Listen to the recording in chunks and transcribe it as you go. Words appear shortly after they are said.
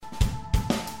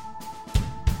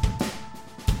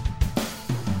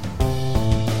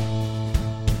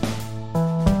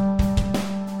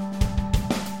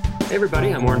Hey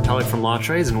everybody, I'm Warren Pellick from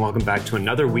LawTrades, and welcome back to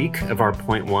another week of our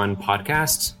Point One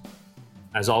podcast.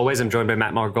 As always, I'm joined by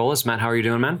Matt Margolis. Matt, how are you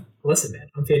doing, man? Listen, man,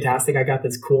 I'm fantastic. I got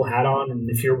this cool hat on, and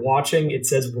if you're watching, it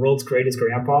says "World's Greatest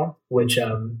Grandpa," which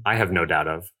I have no doubt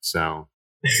of. So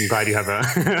I'm glad you have a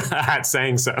hat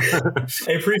saying so.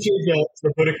 I appreciate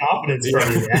the vote of confidence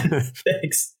from you, man.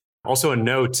 Thanks. Also, a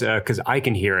note because I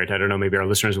can hear it. I don't know, maybe our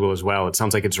listeners will as well. It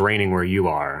sounds like it's raining where you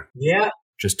are. Yeah.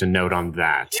 Just a note on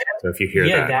that. Yeah. So if you hear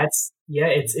that.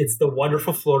 It's the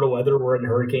wonderful Florida weather. We're in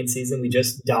hurricane season. We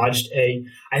just dodged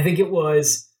I think it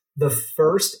was the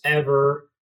first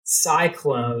ever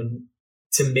cyclone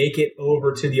to make it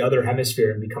over to the other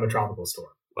hemisphere and become a tropical storm.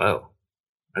 Whoa.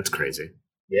 That's crazy.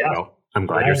 Yeah. Well, I'm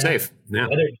glad you're safe. Yeah.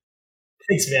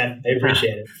 Thanks, man. I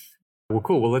appreciate it. Well,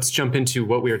 cool. Well, let's jump into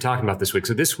what we are talking about this week.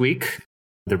 So this week,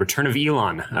 the return of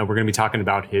Elon. We're going to be talking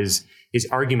about his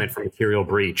argument for material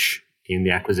breach in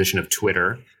the acquisition of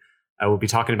Twitter. We'll be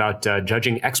talking about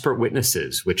judging expert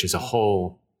witnesses, which is a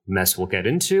whole mess we'll get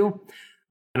into.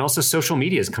 And also social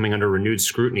media is coming under renewed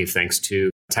scrutiny thanks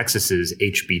to Texas's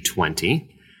HB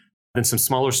 20. Then some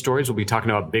smaller stories. We'll be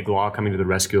talking about big law coming to the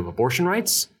rescue of abortion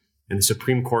rights and the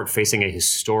Supreme Court facing a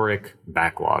historic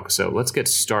backlog. So let's get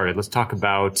started. Let's talk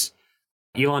about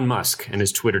Elon Musk and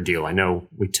his Twitter deal. I know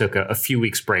we took a few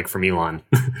weeks break from Elon.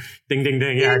 Ding, ding,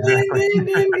 ding. Yeah,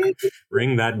 exactly.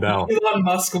 Ring that bell. Elon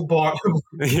Musk bought.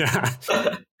 Yeah.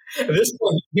 At this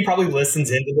point, he probably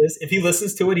listens into this. If he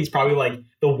listens to it, he's probably like,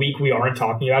 the week we aren't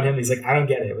talking about him, he's like, I don't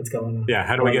get it. What's going on? Yeah.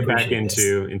 How do we get back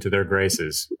into their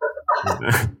graces?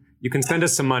 You can send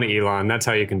us some money, Elon. That's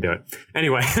how you can do it.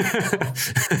 Anyway.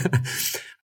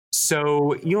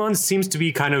 So Elon seems to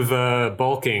be kind of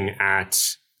balking at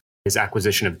his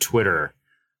acquisition of Twitter.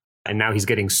 And now he's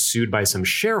getting sued by some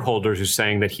shareholders who are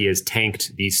saying that he has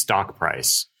tanked the stock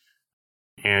price.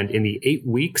 And in the 8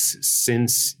 weeks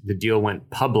since the deal went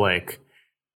public,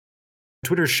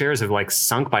 Twitter shares have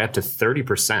sunk by up to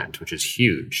 30%, which is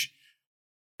huge.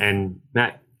 And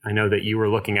Matt, I know that you were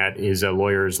looking at his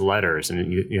lawyer's letters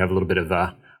and you have a little bit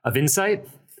of insight.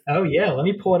 Oh, yeah. Let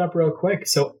me pull it up real quick.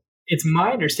 So it's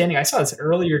my understanding, I saw this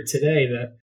earlier today,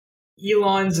 that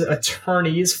Elon's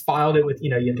attorneys filed it with,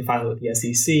 you have to file it with the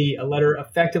SEC, a letter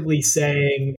effectively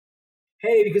saying,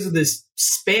 hey, because of this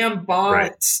spam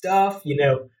bot stuff,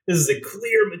 this is a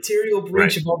clear material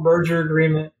breach of our merger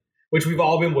agreement, which we've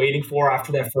all been waiting for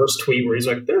after that first tweet where he's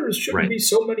like, there shouldn't be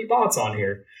so many bots on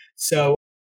here. So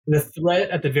the threat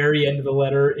at the very end of the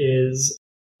letter is,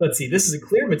 let's see, this is a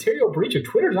clear material breach of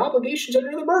Twitter's obligations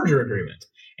under the merger agreement.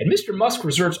 And Mr. Musk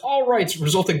reserves all rights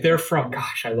resulting therefrom.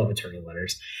 Gosh, I love attorney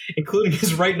letters, including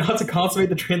his right not to consummate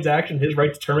the transaction, his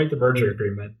right to terminate the merger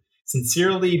agreement.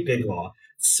 Sincerely, Big Law.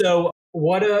 So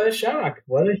what a shock.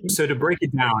 So to break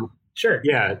it down. Sure.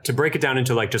 Yeah, to break it down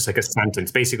into just a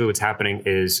sentence, basically what's happening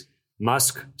is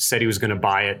Musk said he was going to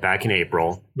buy it back in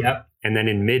April. Yep. And then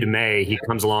in mid-May, he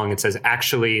comes along and says,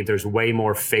 actually, there's way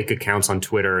more fake accounts on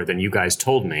Twitter than you guys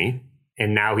told me.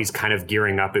 And now he's kind of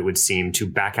gearing up, it would seem, to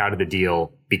back out of the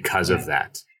deal because of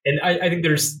that. And I think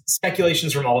there's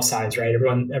speculations from all sides, right?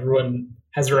 Everyone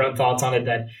has their own thoughts on it,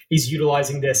 that he's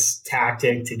utilizing this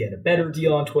tactic to get a better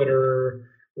deal on Twitter,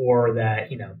 or that,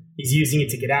 he's using it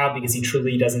to get out because he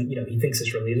truly doesn't, he thinks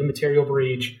this really is a material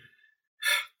breach.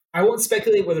 I won't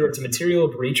speculate whether it's a material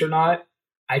breach or not.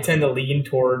 I tend to lean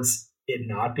towards it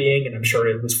not being, and I'm sure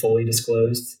it was fully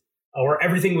disclosed, or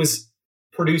everything was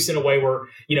produced in a way where,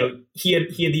 he had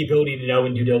the ability to know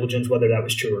in due diligence whether that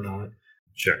was true or not.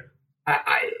 Sure.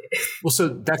 Well, so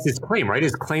that's his claim, right?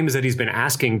 His claim is that he's been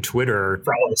asking Twitter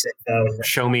for all the same,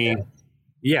 show me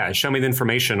the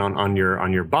information on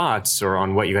your bots or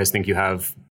on what you guys think you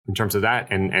have in terms of that,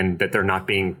 and that they're not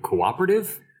being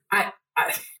cooperative.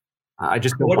 I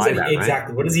just don't buy that.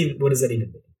 Exactly. Right? What does that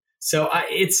even mean? So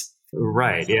it's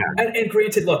right. Yeah. And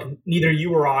granted, look, neither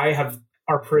you or I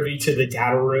are privy to the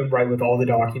data room, right, with all the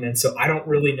documents. So I don't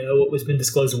really know what was been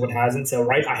disclosed and what hasn't. So,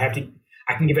 right, I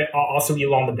can give it also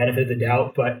Elon the benefit of the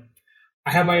doubt, but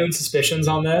I have my own suspicions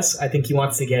on this. I think he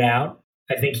wants to get out.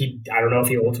 I don't know if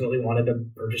he ultimately wanted to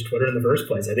purchase Twitter in the first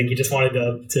place. I think he just wanted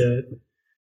to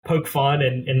poke fun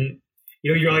and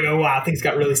you're like, oh, wow, things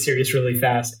got really serious really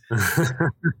fast.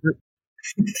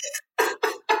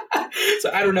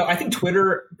 So I don't know. I think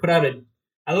Twitter put out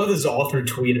I love this is all through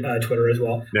Twitter as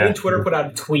well. Yeah. I think Twitter put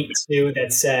out a tweet too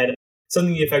that said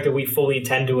something to the effect that we fully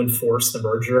intend to enforce the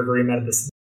merger agreement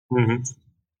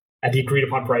at the agreed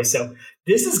upon price. So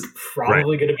this is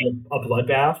probably going to be a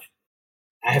bloodbath.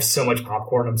 I have so much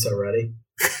popcorn. I'm so ready.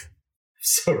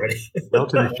 So ready. Well,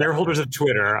 to the shareholders of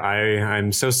Twitter,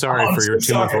 I'm so sorry for your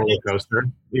 2-month roller coaster.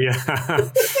 Yeah.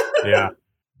 Yeah.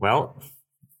 Well,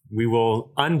 We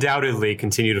will undoubtedly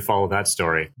continue to follow that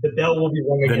story. The bell will be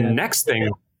rung again. The next thing,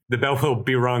 the bell will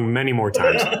be rung many more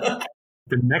times.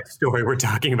 The next story we're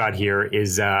talking about here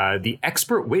is the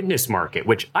expert witness market,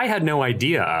 which I had no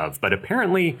idea of. But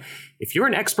apparently, if you're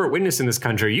an expert witness in this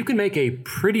country, you can make a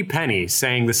pretty penny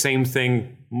saying the same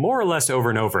thing more or less over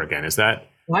and over again. Is that?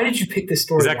 Why did you pick this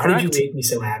story? Is that correct? Why did you make me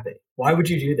so happy? Why would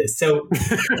you do this? So,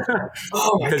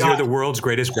 oh my God. Because you're the world's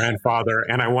greatest grandfather,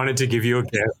 and I wanted to give you a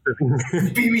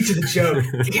gift. Beat me to the joke.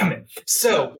 Damn it.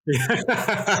 So,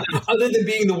 other than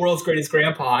being the world's greatest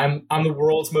grandpa, I'm the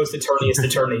world's most attorneyest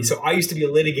attorney. So I used to be a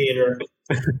litigator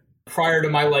prior to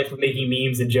my life of making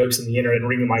memes and jokes on the internet and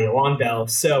ringing my alarm bell.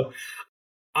 So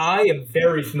I am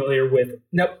very familiar with.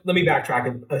 Now, let me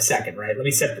backtrack a second, right? Let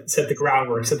me set the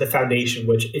groundwork, set the foundation,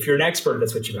 which if you're an expert,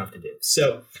 that's what you have to do.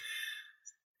 So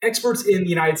experts in the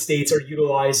United States are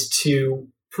utilized to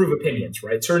prove opinions,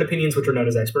 right? Certain opinions, which are known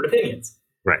as expert opinions.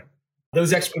 Right.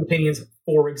 Those expert opinions,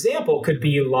 for example, could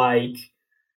be like,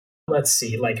 let's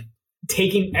see, like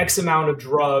taking X amount of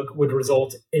drug would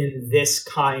result in this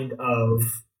kind of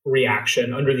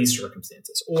reaction under these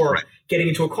circumstances, or getting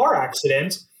into a car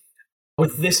accident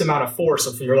with this amount of force,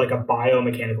 if you're like a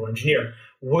biomechanical engineer,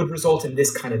 would result in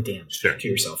this kind of damage to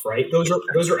yourself, right? Those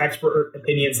are expert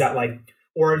opinions that like,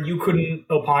 or you couldn't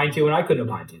opine to and I couldn't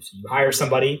opine to. So you hire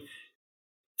somebody,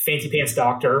 fancy pants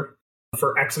doctor,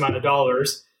 for X amount of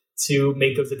dollars to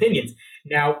make those opinions.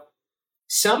 Now,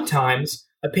 sometimes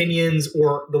opinions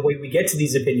or the way we get to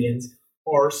these opinions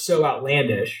are so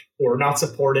outlandish or not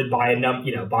supported by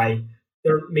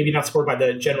they're maybe not supported by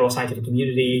the general scientific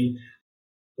community,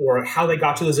 or how they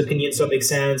got to those opinions don't make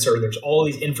sense, or there's all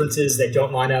these inferences that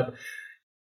don't line up.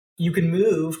 You can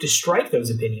move to strike those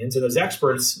opinions or those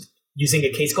experts using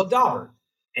a case called Dauber,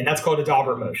 and that's called a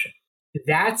Dauber motion.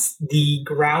 That's the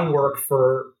groundwork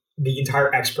for the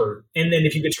entire expert. And then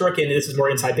if you get stricken, and this is more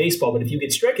inside baseball, but if you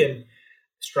get stricken,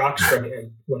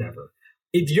 whatever.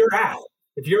 If you're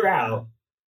out,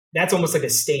 that's almost like a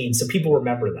stain. So people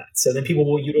remember that. So then people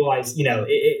will utilize,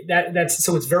 that's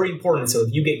so it's very important. So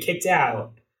if you get kicked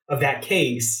out of that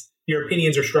case, your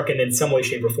opinions are stricken in some way,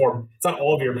 shape, or form. It's not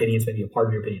all of your opinions, maybe a part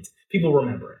of your opinions. People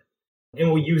remember it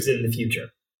and will use it in the future.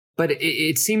 But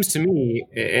it seems to me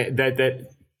that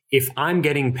if I'm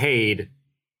getting paid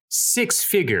six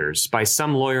figures by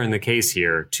some lawyer in the case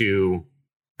here to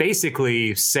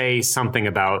basically say something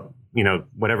about,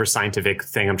 whatever scientific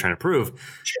thing I'm trying to prove,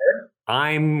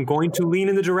 I'm going to lean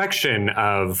in the direction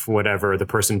of whatever the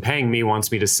person paying me wants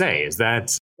me to say. Is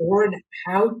that? Oren,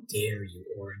 how dare you,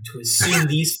 Oren, to assume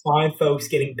these fine folks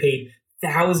getting paid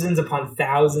thousands upon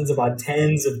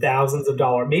tens of thousands of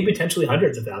dollars, maybe potentially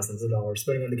hundreds of thousands of dollars,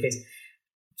 depending on the case,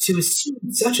 to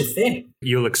assume such a thing.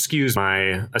 You'll excuse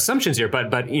my assumptions here,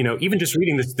 but even just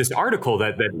reading this article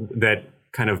that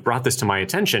kind of brought this to my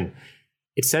attention,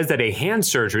 it says that a hand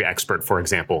surgery expert, for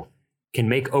example, can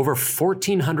make over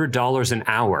 $1,400 an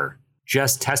hour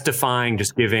just testifying,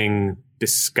 just giving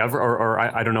or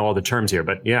I don't know all the terms here,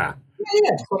 but yeah.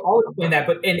 Yeah, I'll explain that.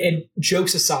 But and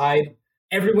jokes aside,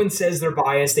 everyone says they're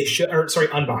biased. They should,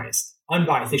 unbiased.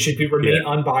 They should remain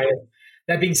unbiased.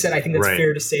 That being said, I think that's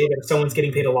fair to say that if someone's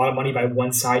getting paid a lot of money by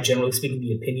one side, generally speaking,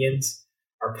 the opinions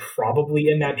are probably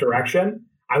in that direction.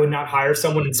 I would not hire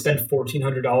someone and spend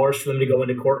 $1,400 for them to go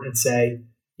into court and say,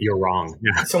 "You're wrong."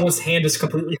 Yeah. Someone's hand is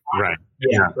completely high. Right.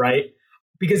 Yeah, right.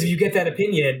 Because if you get that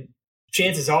opinion,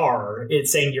 chances are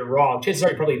it's saying you're wrong. Chances are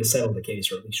you're probably going to settle the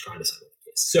case, or at least try to settle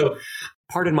the case. So,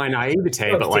 pardon my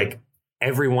naivete, but like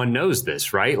everyone knows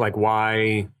this, right? Like,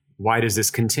 why does this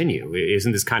continue?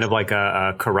 Isn't this kind of like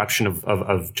a corruption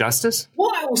of justice?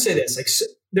 Well, I will say this: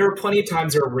 there are plenty of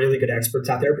times there are really good experts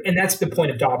out there, and that's the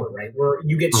point of Dauber, right? Where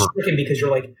you get stricken because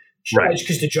you're like judge,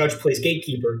 because the judge plays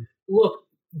gatekeeper. Look,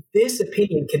 this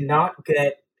opinion cannot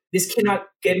get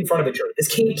in front of a jury.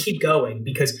 This can't keep going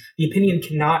because the opinion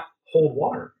cannot hold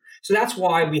water. So that's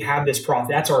why we have this problem.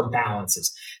 That's our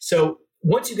balances. So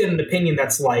once you get an opinion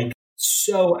that's like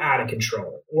so out of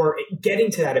control, or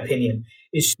getting to that opinion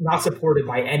is not supported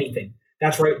by anything,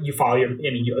 that's right. You file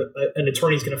an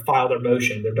attorney's going to file their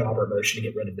Dauber motion to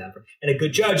get rid of that. And a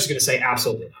good judge is going to say,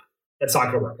 absolutely not. That's not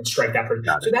going to work, and strike that person.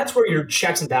 So that's where your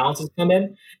checks and balances come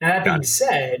in. Now, that being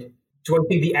said, do I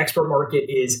think the expert market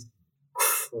is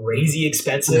crazy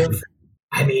expensive?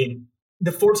 I mean,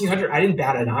 the $1,400, I didn't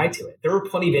bat an eye to it. There are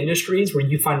plenty of industries where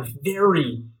you find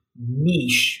very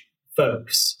niche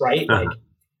folks, right? Like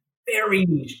very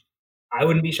niche. I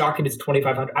wouldn't be shocked if it's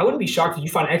 $2,500. I wouldn't be shocked if you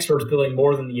find experts billing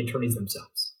more than the attorneys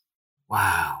themselves.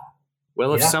 Wow.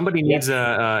 Well, if somebody needs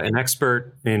an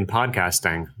expert in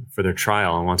podcasting for their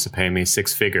trial and wants to pay me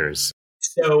six figures,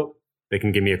 so they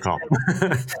can give me a call.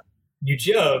 You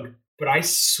joke. but I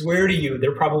swear to you,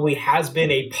 there probably has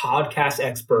been a podcast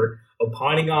expert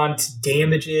opining on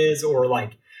damages or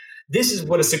like, this is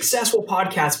what a successful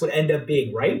podcast would end up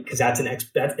being, right? Because that's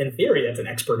in theory, that's an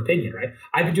expert opinion, right?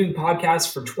 I've been doing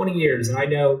podcasts for 20 years and I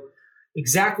know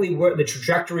exactly what the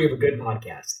trajectory of a good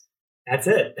podcast. That's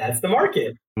it. That's the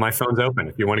market. My phone's open.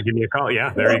 If you want to give me a call,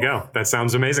 yeah, there you go. That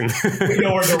sounds amazing. We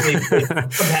know where to leave. Come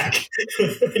back.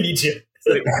 I need you.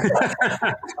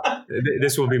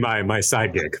 This will be my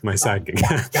side gig. My side gig.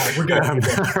 Got it. We're good.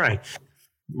 All right.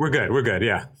 We're good.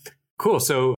 Yeah. Cool.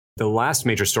 So the last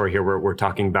major story here we're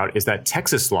talking about is that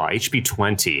Texas law, HB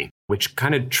 20, which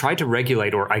kind of tried to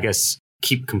regulate, or I guess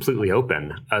keep completely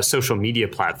open, social media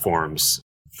platforms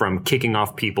from kicking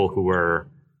off people who were,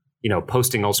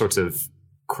 posting all sorts of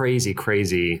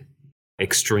crazy,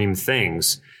 extreme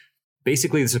things.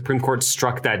 Basically, the Supreme Court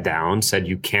struck that down, said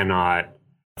you cannot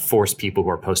force people who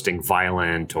are posting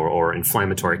violent or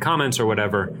inflammatory comments or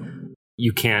whatever.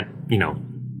 You can't,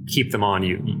 keep them on.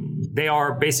 They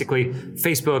are basically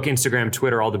Facebook, Instagram,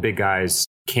 Twitter, all the big guys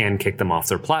can kick them off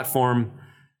their platform.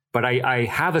 But I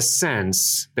have a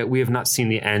sense that we have not seen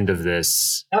the end of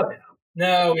this. Oh,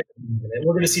 no,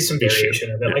 we're going to see some variation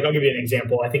of it. Yeah. Like, I'll give you an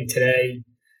example. I think today,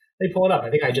 they pull it up. I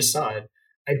think I just saw it.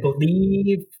 I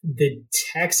believe the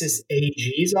Texas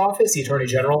AG's office, the Attorney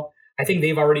General, I think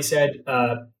they've already said,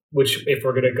 which if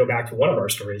we're going to go back to one of our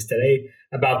stories today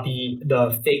about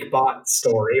the fake bot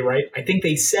story, right? I think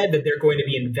they said that they're going to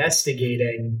be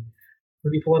investigating.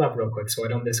 Let me pull it up real quick so I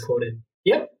don't misquote it.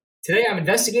 Yep. Today, I'm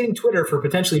investigating Twitter for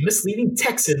potentially misleading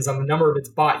Texans on the number of its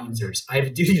bot users. I have a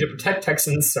duty to protect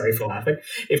Texans. Sorry for laughing.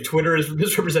 If Twitter is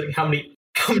misrepresenting how many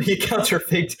accounts are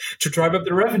faked to drive up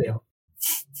their revenue.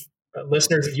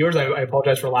 Listeners and viewers, I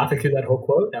apologize for laughing through that whole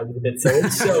quote. That was a bit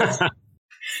silly.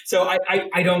 So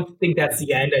I don't think that's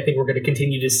the end. I think we're going to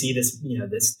continue to see this,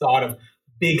 this thought of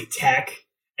big tech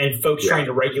and folks trying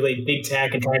to regulate big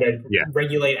tech and trying to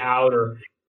regulate out or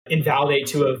invalidate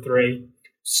 203.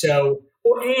 So,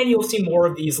 and you'll see more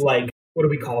of these, like, what do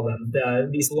we call them?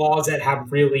 These laws that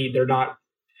have really,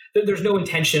 there's no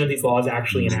intention of these laws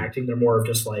actually enacting. They're more of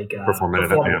just like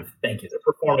performative. Yeah. Thank you. They're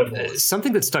performative laws.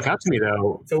 Something that stuck out to me,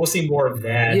 though. So we'll see more of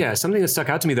that. Yeah, something that stuck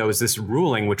out to me, though, is this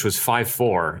ruling, which was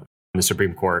 5-4 in the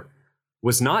Supreme Court,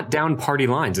 was not down party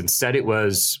lines. Instead, it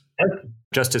was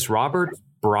Justice Robert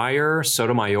Breyer,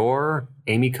 Sotomayor,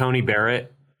 Amy Coney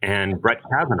Barrett, and Brett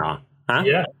Kavanaugh. Huh?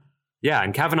 Yeah. Yeah,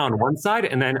 and Kavanaugh on one side,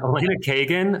 and then Elena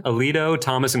Kagan, Alito,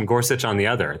 Thomas, and Gorsuch on the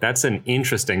other. That's an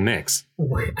interesting mix.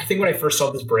 I think when I first saw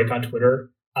this break on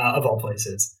Twitter, of all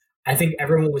places, I think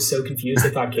everyone was so confused. They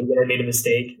thought Kagan had made a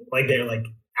mistake. Like, they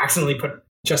accidentally put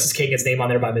Justice Kagan's name on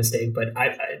there by mistake. But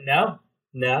no.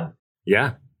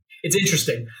 Yeah. It's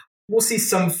interesting. We'll see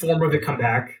some form of it come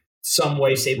back, some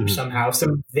way, shape, or somehow.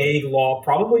 Some vague law,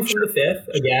 probably from the 5th,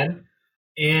 again.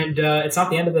 And it's not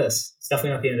the end of this. It's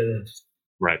definitely not the end of this.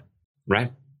 Right.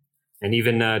 And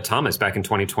even Thomas back in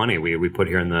 2020, we put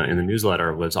here in the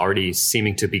newsletter, was already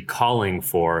seeming to be calling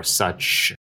for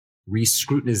such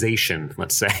re-scrutinization,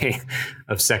 let's say,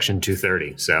 of Section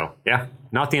 230. So, yeah,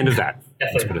 not the end of that.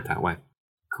 Let's put it that way.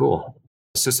 Cool.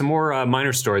 So some more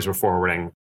minor stories we're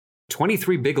forwarding.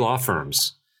 23 big law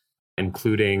firms,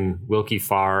 including Wilkie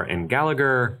Farr and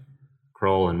Gallagher,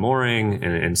 Kroll and Mooring,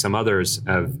 and some others,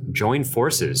 have joined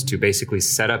forces to basically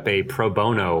set up a pro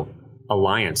bono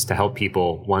alliance to help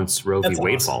people once Roe v.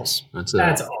 Wade falls. That's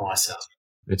awesome.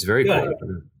 It's very cool.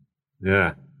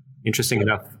 Yeah. Interesting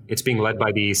enough, it's being led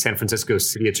by the San Francisco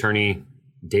City Attorney,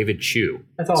 David Chu.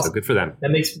 That's awesome. So good for them.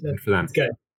 Good for them. It's good.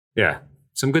 Yeah.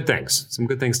 Some good things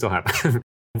still happen.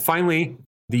 And finally,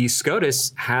 the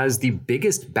SCOTUS has the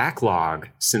biggest backlog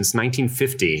since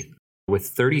 1950, with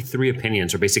 33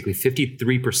 opinions, or basically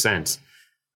 53%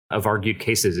 of argued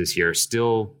cases this year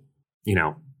still,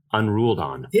 unruled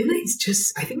on. Didn't they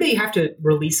I think they have to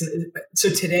release, so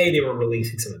today they were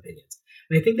releasing some opinions.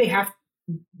 And I think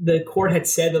the court had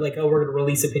said that, we're going to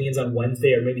release opinions on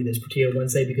Wednesday, or maybe this particular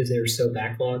Wednesday, because they were so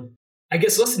backlogged. I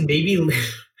guess, listen, maybe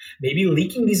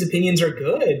leaking these opinions are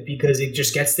good because it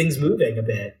just gets things moving a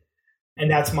bit. And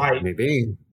that's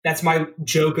my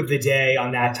joke of the day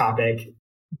on that topic.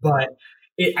 But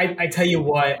I tell you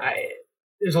what,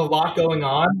 there's a lot going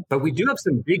on. But we do have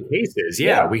some big cases.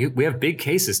 Yeah. We have big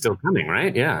cases still coming,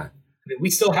 right? Yeah. I mean,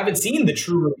 we still haven't seen the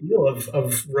true reveal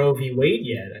of Roe v. Wade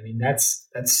yet. I mean, that's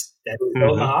still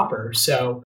in the hopper.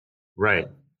 So, right.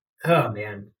 Oh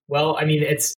man. Well, I mean,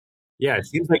 it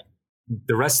seems like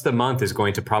the rest of the month is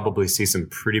going to probably see some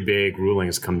pretty big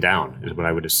rulings come down, is what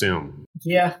I would assume.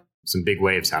 Yeah. Some big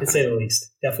waves happening. To say the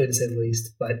least. Definitely to say the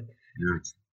least. But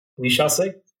we shall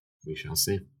see. We shall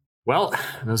see. Well,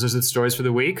 those are the stories for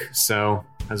the week. So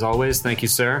as always, thank you,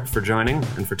 sir, for joining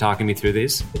and for talking me through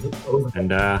these.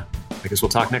 And I guess we'll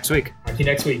talk next week. Talk to you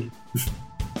next week.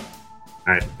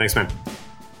 All right. Thanks, man.